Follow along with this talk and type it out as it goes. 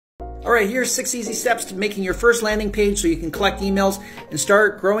All right, here's 6 easy steps to making your first landing page so you can collect emails and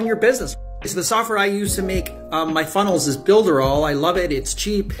start growing your business. So the software I use to make my funnels is builderall. I love it. It's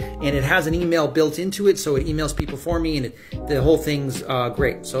cheap and it has an email built into it, so it emails people for me, and the whole thing's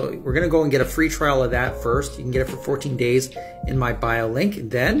great. So we're gonna go and get a free trial of that first. You can get it for 14 days in my bio link.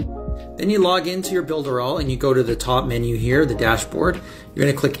 And then you log into your builderall and you go to the top menu here, the dashboard. You're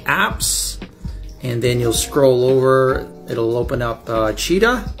gonna click apps, and then you'll scroll over. It'll open up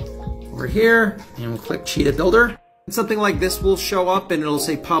Cheetah over here, and we'll click Cheetah Builder. Something like this will show up and it'll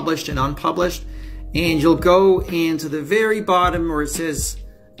say published and unpublished, and you'll go into the very bottom where it says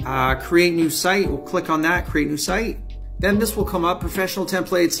create new site. We'll click on that, create new site. Then this will come up, professional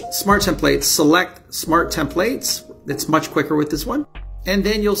templates, smart templates. Select smart templates. It's much quicker with this one. And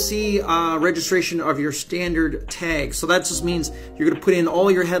then you'll see registration of your standard tags. So that just means you're going to put in all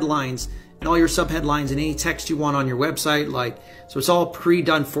your headlines and all your subheadlines and any text you want on your website. So it's all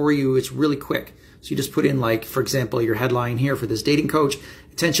pre-done for you. It's really quick. So you just put in, like, for example, your headline here for this dating coach: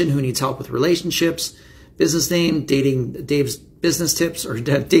 attention, who needs help with relationships, business name, Dave's business tips, or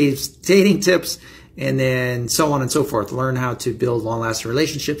Dave's dating tips, and then so on and so forth. Learn how to build long-lasting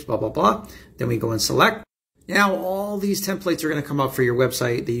relationships, blah, blah, blah. Then we go and select. Now all these templates are going to come up for your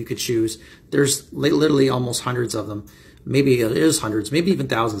website that you could choose. There's literally almost hundreds of them. Maybe it is hundreds, maybe even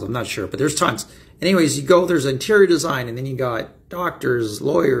thousands, I'm not sure, but there's tons. Anyways, you go, there's interior design, and then you got doctors,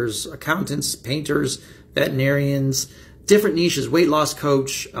 lawyers, accountants, painters, veterinarians, different niches, weight loss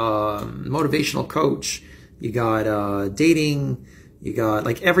coach, motivational coach, you got dating, you got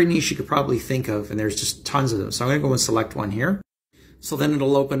like every niche you could probably think of, and there's just tons of them. So I'm gonna go and select one here. So then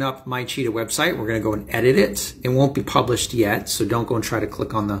it'll open up my Cheetah website. We're gonna go and edit it. It won't be published yet, so don't go and try to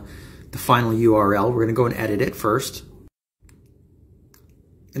click on the final URL. We're gonna go and edit it first.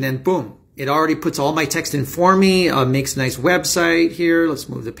 And then boom, it already puts all my text in for me, makes a nice website here. Let's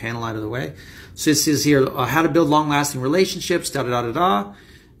move the panel out of the way. So this is here, how to build long-lasting relationships, da-da-da-da-da.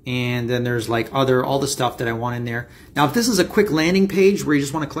 And then there's like all the stuff that I want in there. Now, if this is a quick landing page where you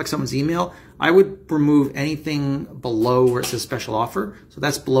just want to collect someone's email, I would remove anything below where it says special offer. So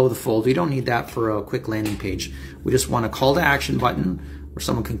that's below the fold. We don't need that for a quick landing page. We just want a call to action button where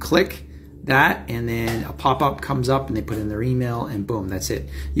someone can click that, and then a pop-up comes up and they put in their email, and boom, that's it.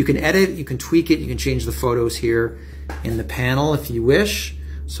 You can edit, you can tweak it, you can change the photos here in the panel if you wish.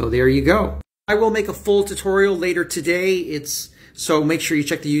 So there you go. I will make a full tutorial later today. So make sure you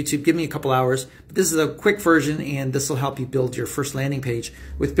check the YouTube. Give me a couple hours. But this is a quick version, and this will help you build your first landing page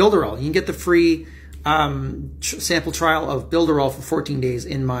with builderall. You can get the free sample trial of builderall for 14 days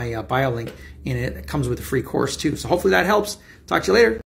in my bio link, and it comes with a free course too. So hopefully that helps. Talk to you later.